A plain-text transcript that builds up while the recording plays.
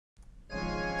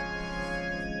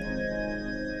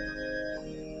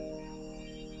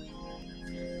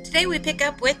Today we pick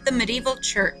up with the medieval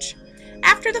church.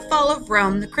 After the fall of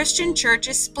Rome, the Christian church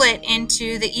is split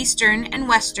into the Eastern and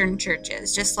Western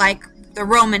churches, just like the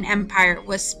Roman Empire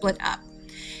was split up.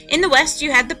 In the West,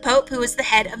 you had the Pope, who was the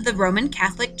head of the Roman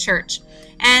Catholic Church.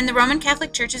 And the Roman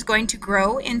Catholic Church is going to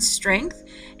grow in strength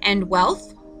and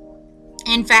wealth.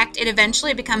 In fact, it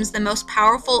eventually becomes the most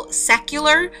powerful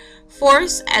secular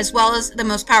force as well as the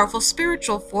most powerful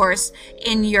spiritual force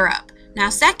in Europe. Now,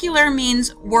 secular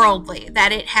means worldly,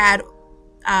 that it had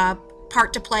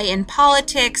part to play in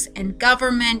politics and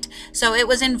government, so it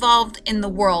was involved in the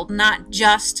world, not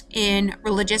just in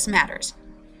religious matters.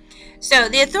 So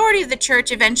the authority of the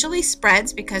church eventually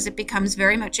spreads because it becomes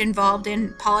very much involved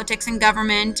in politics and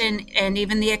government and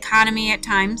even the economy at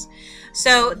times.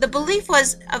 So the belief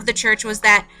of the church was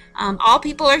that all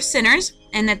people are sinners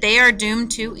and that they are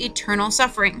doomed to eternal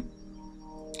suffering.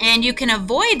 And you can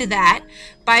avoid that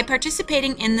by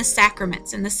participating in the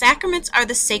sacraments. And the sacraments are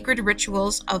the sacred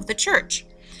rituals of the church.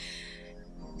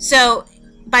 So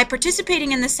by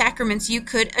participating in the sacraments, you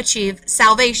could achieve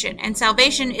salvation. And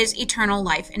salvation is eternal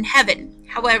life in heaven.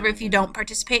 However, if you don't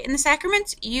participate in the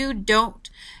sacraments, you don't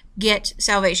get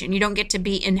salvation. You don't get to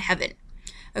be in heaven,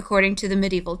 according to the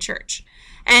medieval church.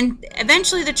 And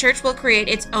eventually the church will create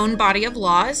its own body of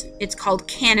laws. It's called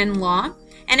canon law.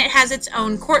 And it has its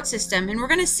own court system, and we're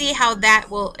going to see how that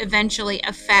will eventually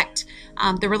affect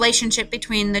the relationship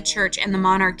between the church and the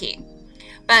monarchy.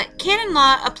 But canon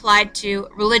law applied to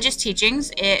religious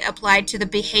teachings, it applied to the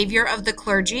behavior of the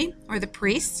clergy or the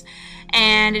priests,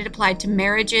 and it applied to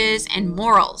marriages and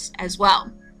morals as well.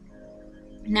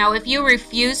 Now, if you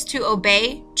refuse to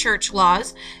obey church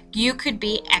laws, you could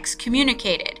be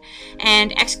excommunicated.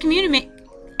 And excommunication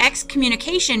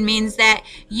means that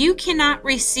you cannot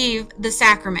receive the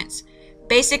sacraments.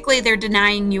 Basically, they're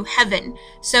denying you heaven.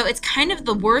 So it's kind of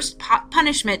the worst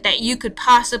punishment that you could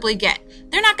possibly get.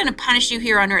 They're not going to punish you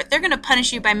here on earth. They're going to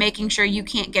punish you by making sure you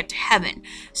can't get to heaven.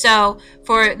 So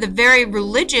for the very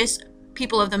religious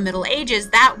people of the Middle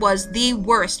Ages, that was the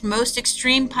worst, most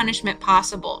extreme punishment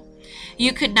possible.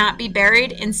 You could not be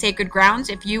buried in sacred grounds.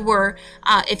 If you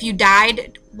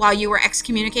died while you were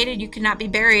excommunicated, you could not be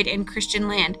buried in Christian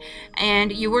land.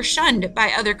 And you were shunned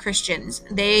by other Christians.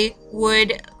 They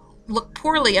would look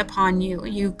poorly upon you.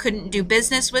 You couldn't do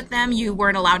business with them. You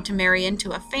weren't allowed to marry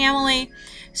into a family.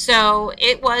 So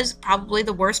it was probably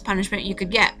the worst punishment you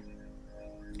could get.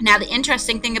 Now, the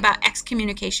interesting thing about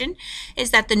excommunication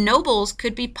is that the nobles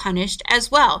could be punished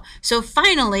as well. So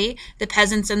finally, the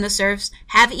peasants and the serfs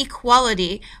have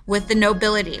equality with the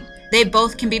nobility. They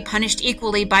both can be punished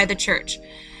equally by the church.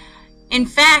 In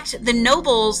fact, the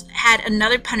nobles had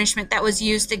another punishment that was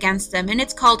used against them, and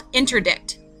it's called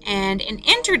interdict. And an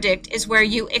interdict is where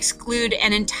you exclude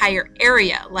an entire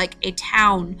area, like a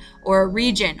town or a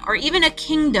region or even a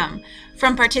kingdom,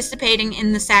 from participating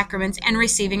in the sacraments and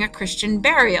receiving a Christian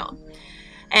burial.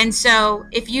 And so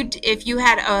if you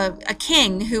had a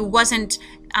king who wasn't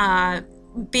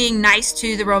being nice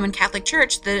to the Roman Catholic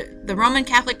Church, the Roman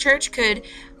Catholic Church could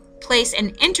place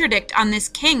an interdict on this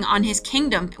king, on his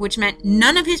kingdom, which meant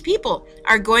none of his people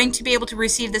are going to be able to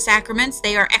receive the sacraments.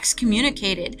 They are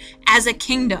excommunicated as a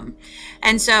kingdom.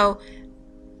 And so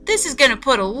this is going to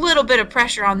put a little bit of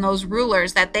pressure on those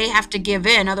rulers that they have to give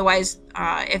in. Otherwise,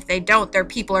 if they don't, their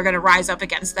people are going to rise up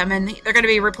against them and they're going to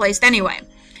be replaced anyway.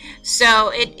 So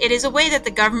it is a way that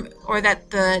the government or that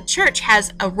the church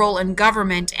has a role in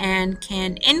government and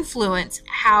can influence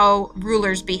how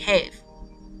rulers behave.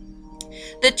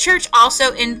 The church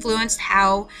also influenced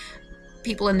how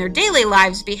people in their daily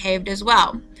lives behaved as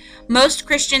well. Most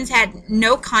Christians had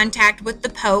no contact with the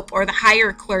Pope or the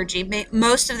higher clergy.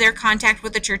 Most of their contact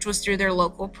with the church was through their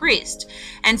local priest.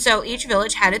 And so each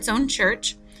village had its own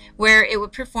church where it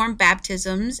would perform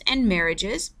baptisms and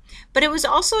marriages. But it was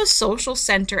also a social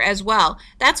center as well.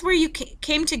 That's where you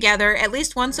came together at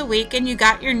least once a week and you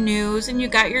got your news and you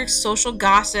got your social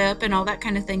gossip and all that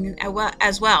kind of thing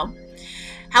as well.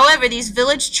 However, these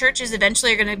village churches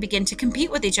eventually are going to begin to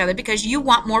compete with each other because you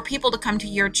want more people to come to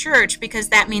your church because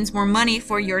that means more money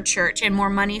for your church and more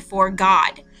money for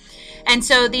God. And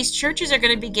so these churches are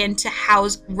going to begin to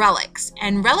house relics.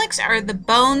 And relics are the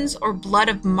bones or blood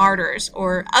of martyrs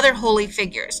or other holy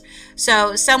figures.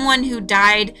 So someone who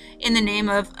died in the name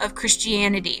of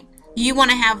Christianity. You want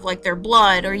to have like their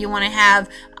blood, or you want to have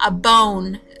a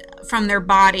bone from their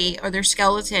body or their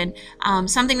skeleton,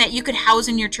 something that you could house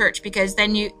in your church, because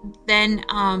then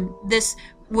this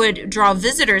would draw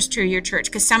visitors to your church,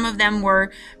 because some of them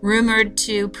were rumored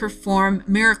to perform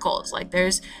miracles. Like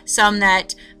there's some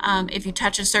that if you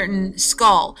touch a certain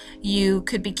skull, you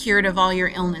could be cured of all your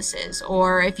illnesses,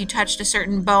 or if you touched a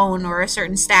certain bone or a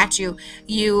certain statue,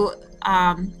 you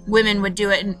women would do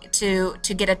it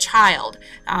to get a child.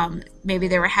 Maybe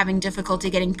they were having difficulty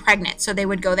getting pregnant, so they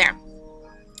would go there.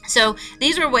 So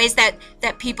these were ways that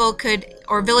people could,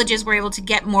 or villages were able to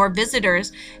get more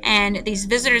visitors, and these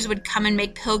visitors would come and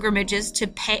make pilgrimages to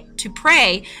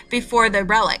pray before the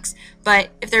relics.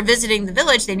 But if they're visiting the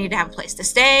village, they need to have a place to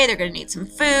stay, they're going to need some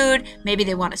food, maybe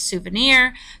they want a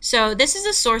souvenir. So this is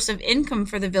a source of income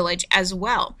for the village as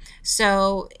well.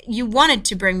 So you wanted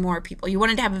to bring more people. You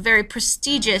wanted to have a very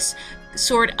prestigious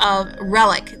sort of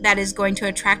relic that is going to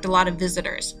attract a lot of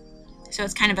visitors. So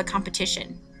it's kind of a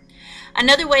competition.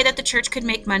 Another way that the church could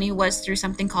make money was through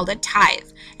something called a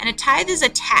tithe. And a tithe is a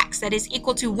tax that is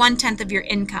equal to 1/10 of your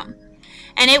income.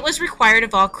 And it was required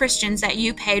of all Christians that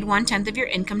you paid 1/10 of your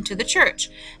income to the church.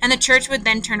 And the church would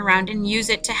then turn around and use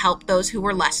it to help those who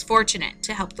were less fortunate,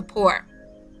 to help the poor.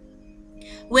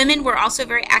 Women were also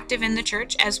very active in the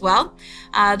church as well.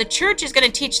 The church is going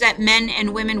to teach that men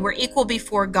and women were equal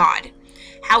before God.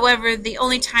 However, the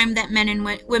only time that men and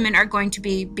women are going to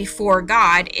be before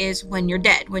God is when you're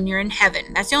dead, when you're in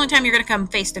heaven. That's the only time you're going to come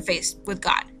face to face with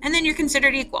God. And then you're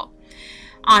considered equal.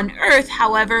 On earth,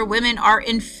 however, women are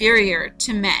inferior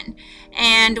to men.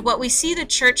 And what we see the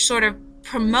church sort of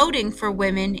promoting for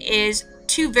women is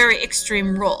two very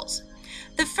extreme roles.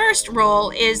 The first role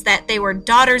is that they were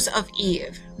daughters of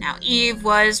Eve. Now, Eve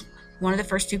was one of the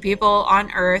first two people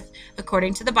on earth,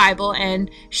 according to the Bible, and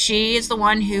she is the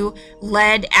one who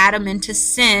led Adam into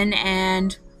sin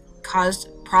and caused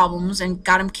problems and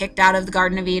got him kicked out of the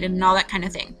Garden of Eden and all that kind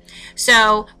of thing.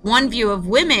 So one view of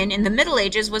women in the Middle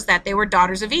Ages was that they were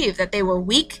daughters of Eve, that they were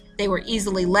weak, they were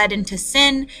easily led into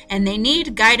sin, and they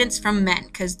need guidance from men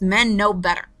because men know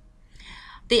better.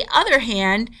 The other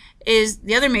hand is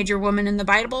the other major woman in the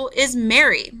Bible is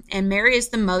Mary, and Mary is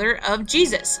the mother of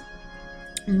Jesus,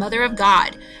 mother of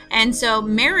God. And so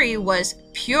Mary was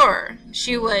pure.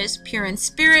 She was pure in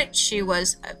spirit. She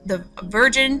was a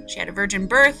virgin. She had a virgin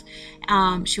birth.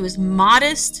 She was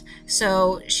modest.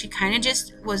 So she kind of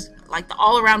just was like the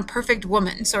all-around perfect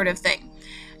woman sort of thing.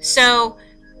 So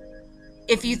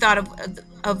if you thought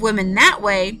of women that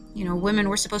way, you know, women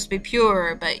were supposed to be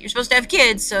pure, but you're supposed to have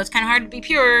kids, so it's kind of hard to be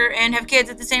pure and have kids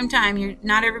at the same time.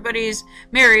 Not everybody's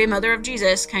Mary, mother of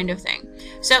Jesus, kind of thing.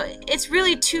 So it's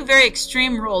really two very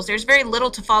extreme roles. There's very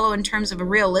little to follow in terms of a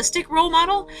realistic role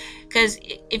model, because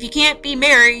if you can't be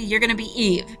Mary, you're going to be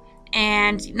Eve.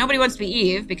 And nobody wants to be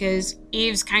Eve because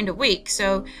Eve's kind of weak.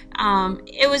 So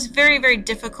it was very, very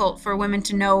difficult for women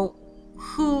to know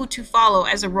who to follow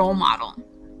as a role model.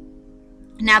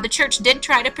 Now, the church did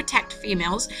try to protect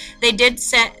females. They did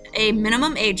set a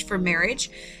minimum age for marriage,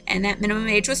 and that minimum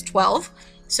age was 12.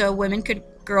 So young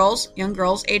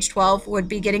girls, age 12, would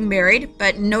be getting married,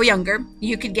 but no younger.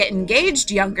 You could get engaged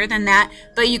younger than that,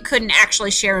 but you couldn't actually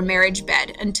share a marriage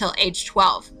bed until age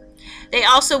 12. They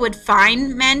also would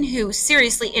fine men who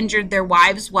seriously injured their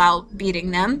wives while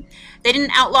beating them. They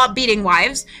didn't outlaw beating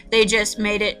wives. They just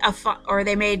made it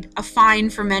they made a fine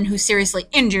for men who seriously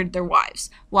injured their wives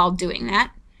while doing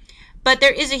that. But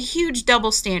there is a huge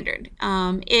double standard.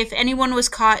 If anyone was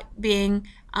caught being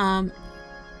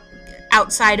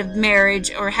outside of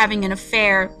marriage or having an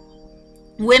affair,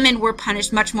 women were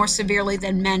punished much more severely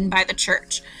than men by the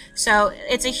church. So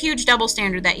it's a huge double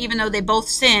standard that even though they both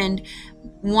sinned,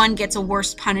 one gets a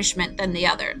worse punishment than the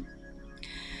other.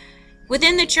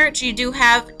 Within the church, you do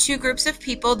have two groups of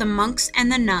people, the monks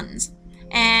and the nuns.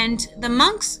 And the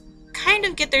monks kind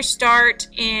of get their start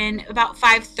in about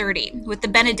 530 with the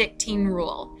Benedictine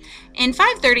rule. In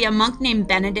 530, a monk named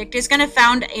Benedict is going to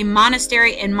found a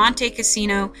monastery in Monte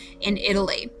Cassino in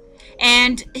Italy.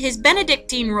 And his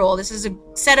Benedictine rule, this is a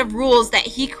set of rules that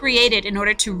he created in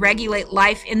order to regulate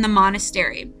life in the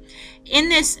monastery. In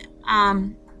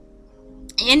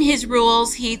his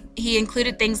rules, he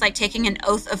included things like taking an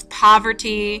oath of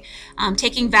poverty,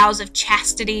 taking vows of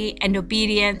chastity and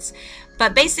obedience.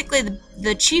 But basically,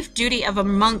 the chief duty of a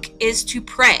monk is to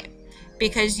pray,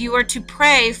 because you are to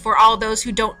pray for all those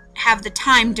who don't have the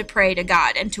time to pray to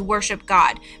God and to worship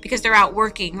God because they're out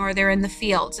working or they're in the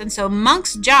fields. And so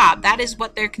monks' job, that is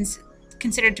what they're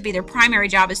considered to be their primary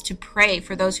job, is to pray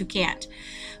for those who can't.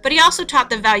 But he also taught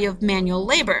the value of manual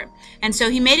labor. And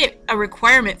so he made it a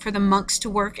requirement for the monks to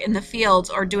work in the fields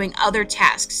or doing other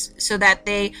tasks so that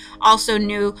they also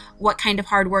knew what kind of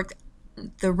hard work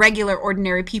the regular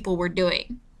ordinary people were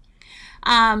doing.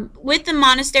 With the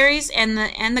monasteries and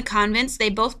the convents, they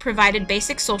both provided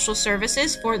basic social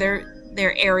services for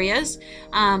their areas,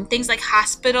 things like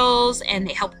hospitals, and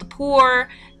they helped the poor.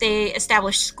 They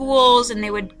established schools, and they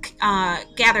would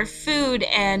gather food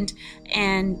and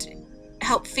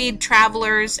help feed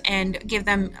travelers and give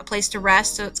them a place to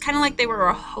rest. So it's kind of like they were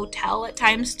a hotel at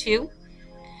times too.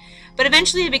 But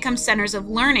eventually they become centers of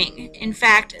learning. In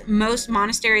fact, most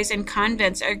monasteries and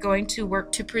convents are going to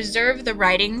work to preserve the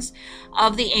writings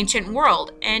of the ancient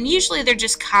world. And usually they're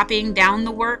just copying down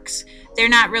the works. They're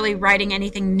not really writing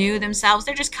anything new themselves.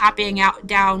 They're just copying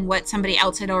down what somebody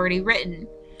else had already written.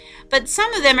 But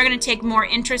some of them are going to take more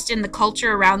interest in the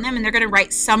culture around them, and they're going to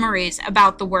write summaries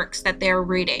about the works that they're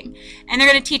reading. And they're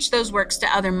going to teach those works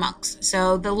to other monks.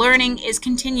 So the learning is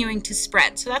continuing to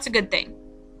spread. So that's a good thing.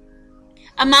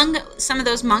 Among some of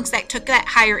those monks that took that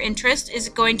higher interest is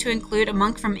going to include a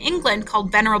monk from England called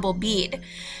Venerable Bede.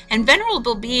 And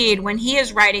Venerable Bede, when he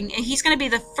is writing, he's going to be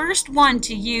the first one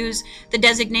to use the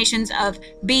designations of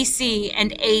BC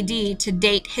and AD to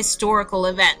date historical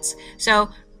events. So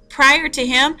prior to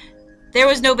him, there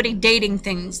was nobody dating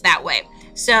things that way.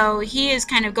 So he is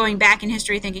kind of going back in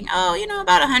history thinking, oh, you know,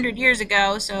 about 100 years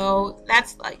ago, so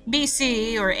that's like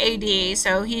BC or AD,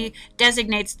 so he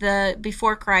designates the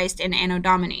before Christ and Anno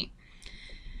Domini.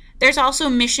 There's also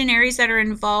missionaries that are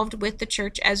involved with the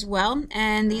church as well,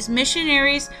 and these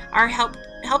missionaries are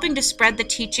helping to spread the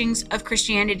teachings of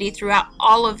Christianity throughout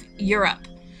all of Europe.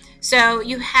 So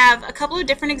you have a couple of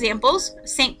different examples.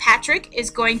 St. Patrick is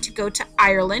going to go to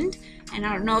Ireland. And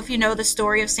I don't know if you know the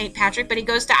story of St. Patrick, but he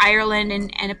goes to Ireland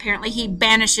and apparently he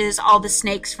banishes all the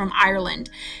snakes from Ireland.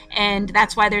 And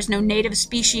that's why there's no native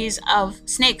species of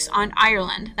snakes on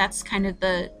Ireland. That's kind of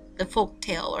the folk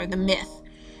tale or the myth.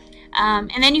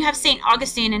 And then you have St.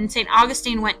 Augustine, and St.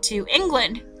 Augustine went to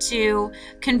England to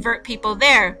convert people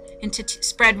there and to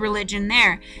spread religion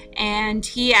there. And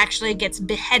he actually gets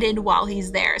beheaded while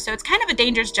he's there. So it's kind of a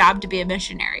dangerous job to be a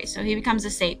missionary. So he becomes a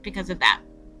saint because of that.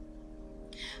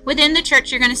 Within the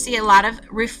church, you're going to see a lot of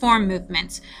reform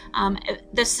movements.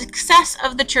 The success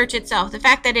of the church itself, the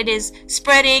fact that it is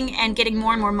spreading and getting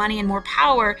more and more money and more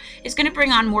power, is going to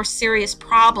bring on more serious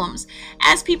problems.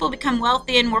 As people become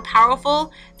wealthy and more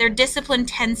powerful, their discipline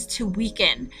tends to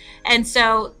weaken. And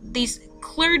so these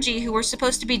clergy who were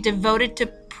supposed to be devoted to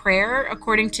prayer,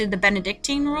 according to the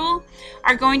Benedictine rule,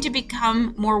 are going to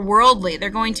become more worldly.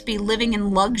 They're going to be living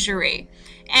in luxury.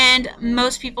 And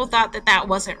most people thought that that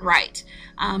wasn't right.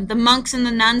 The monks and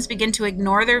the nuns begin to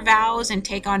ignore their vows and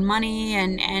take on money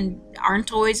and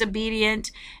aren't always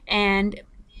obedient. And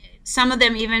some of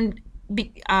them even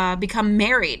become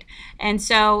married. And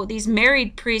so these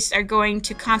married priests are going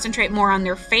to concentrate more on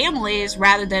their families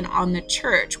rather than on the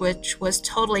church, which was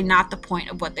totally not the point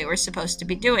of what they were supposed to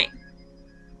be doing.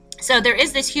 So there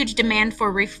is this huge demand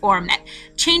for reform, that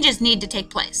changes need to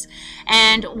take place.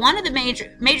 And one of the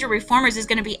major reformers is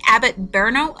going to be Abbot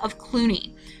Berno of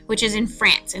Cluny, which is in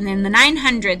France. And in the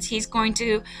 900s, he's going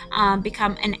to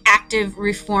become an active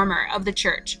reformer of the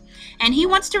church. And he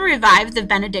wants to revive the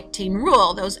Benedictine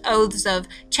rule, those oaths of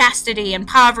chastity and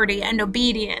poverty and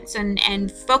obedience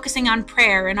and focusing on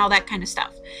prayer and all that kind of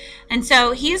stuff. And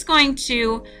so he is going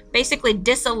to basically he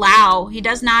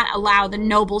does not allow the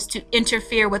nobles to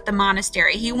interfere with the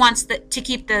monastery. He wants to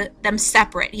keep them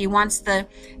separate. He wants the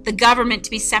government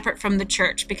to be separate from the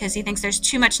church because he thinks there's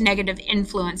too much negative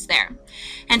influence there.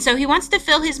 And so he wants to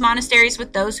fill his monasteries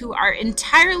with those who are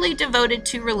entirely devoted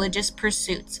to religious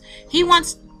pursuits. He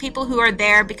wants people who are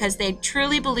there because they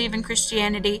truly believe in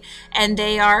Christianity and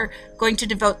they are going to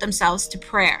devote themselves to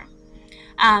prayer.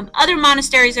 Other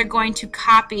monasteries are going to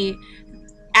copy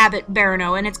Abbot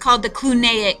Berno, and it's called the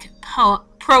Cluniac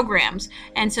programs,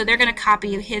 and so they're going to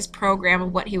copy his program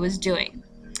of what he was doing.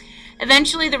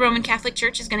 Eventually, the Roman Catholic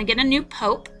Church is going to get a new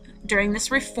pope during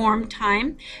this reform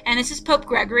time, and this is Pope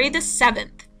Gregory VII.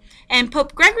 And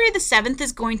Pope Gregory VII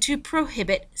is going to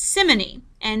prohibit simony,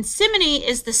 and simony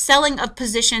is the selling of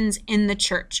positions in the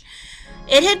church.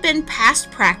 It had been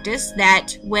past practice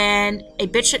that when a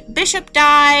bishop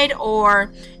died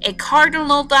or a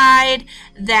cardinal died,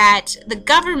 that the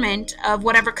government of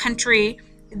whatever country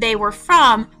they were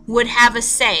from would have a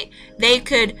say. They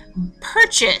could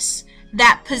purchase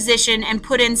that position and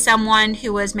put in someone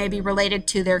who was maybe related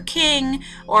to their king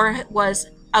or was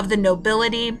of the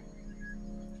nobility.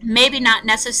 Maybe not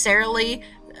necessarily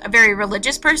a very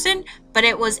religious person, but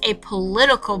it was a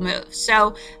political move.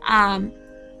 So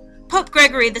Pope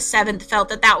Gregory VII felt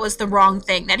that that was the wrong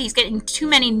thing, that he's getting too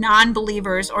many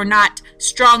non-believers or not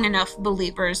strong enough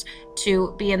believers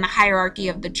to be in the hierarchy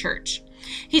of the church.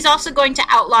 He's also going to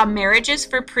outlaw marriages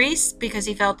for priests because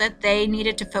he felt that they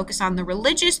needed to focus on the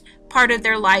religious part of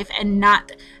their life and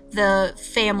not the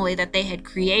family that they had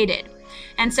created.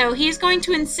 And so he's going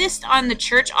to insist on the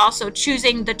church also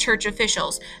choosing the church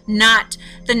officials, not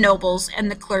the nobles and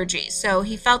the clergy. So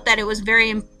he felt that it was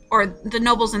very or the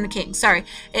nobles and the kings, sorry,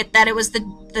 that it was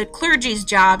the clergy's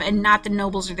job and not the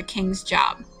nobles or the king's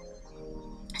job.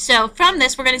 So from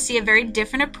this, we're going to see a very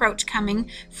different approach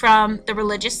coming from the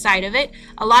religious side of it.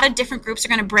 A lot of different groups are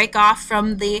going to break off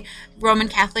from the Roman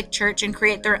Catholic Church and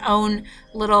create their own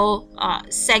little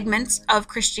segments of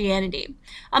Christianity.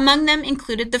 Among them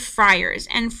included the friars,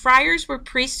 and friars were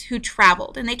priests who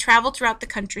traveled, and they traveled throughout the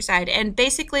countryside, and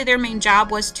basically their main job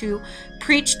was to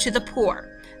preach to the poor.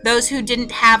 Those who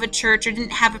didn't have a church or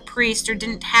didn't have a priest or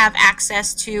didn't have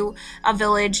access to a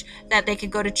village that they could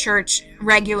go to church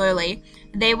regularly,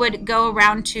 they would go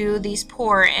around to these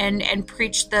poor and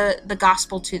preach the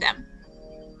gospel to them.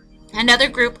 Another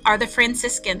group are the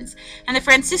Franciscans, and the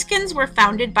Franciscans were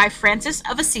founded by Francis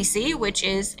of Assisi, which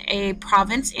is a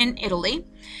province in Italy.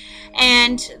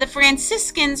 And the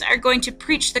Franciscans are going to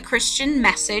preach the Christian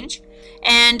message,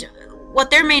 and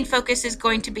what their main focus is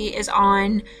going to be is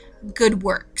on good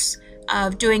works,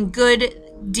 of doing good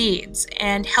deeds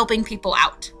and helping people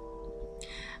out.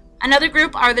 Another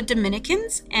group are the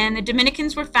Dominicans, and the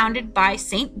Dominicans were founded by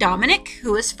Saint Dominic,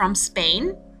 who is from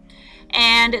Spain.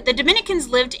 And the Dominicans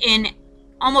lived in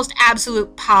almost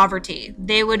absolute poverty.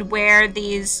 They would wear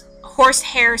these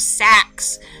horsehair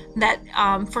sacks that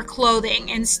for clothing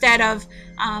instead of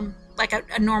like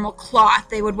a normal cloth.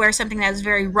 They would wear something that was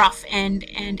very rough and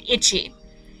itchy.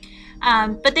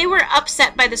 But they were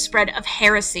upset by the spread of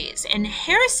heresies, and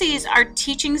heresies are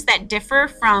teachings that differ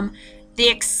from the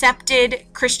accepted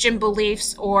Christian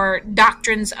beliefs or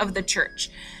doctrines of the church.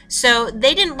 So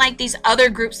they didn't like these other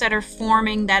groups that are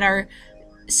forming that are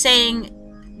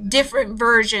saying different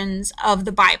versions of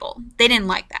the Bible. They didn't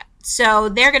like that. So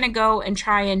they're going to go and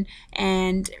try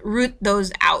and root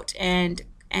those out and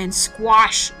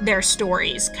squash their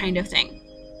stories, kind of thing.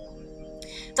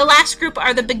 The last group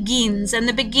are the Beguines, and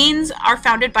the Beguines are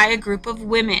founded by a group of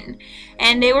women,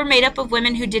 and they were made up of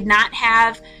women who did not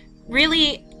have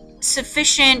really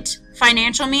sufficient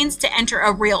financial means to enter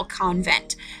a real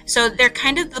convent. So they're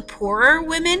kind of the poorer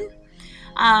women.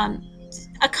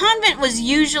 A convent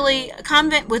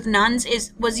with nuns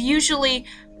was usually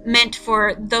meant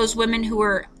for those women who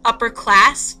were upper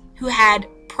class, who had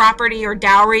property or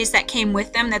dowries that came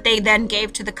with them that they then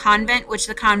gave to the convent, which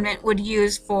the convent would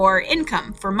use for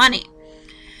income, for money.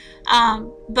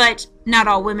 But not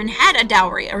all women had a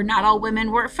dowry, or not all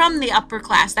women were from the upper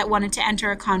class that wanted to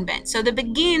enter a convent. So the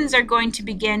Beguines are going to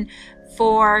begin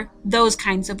for those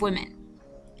kinds of women.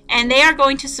 And they are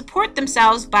going to support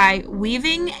themselves by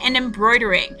weaving and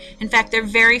embroidering. In fact, they're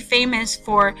very famous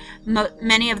for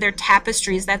many of their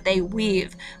tapestries that they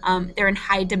weave. They're in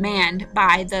high demand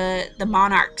by the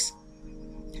monarchs.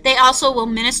 They also will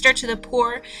minister to the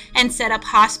poor and set up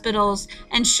hospitals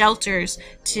and shelters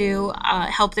to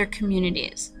help their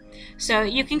communities. So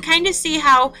you can kind of see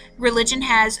how religion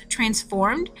has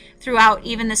transformed throughout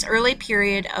even this early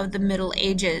period of the Middle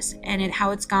Ages, and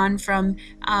how it's gone from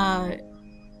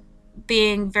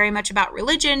being very much about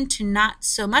religion to not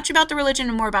so much about the religion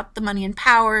and more about the money and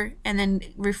power, and then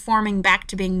reforming back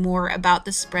to being more about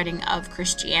the spreading of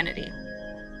Christianity.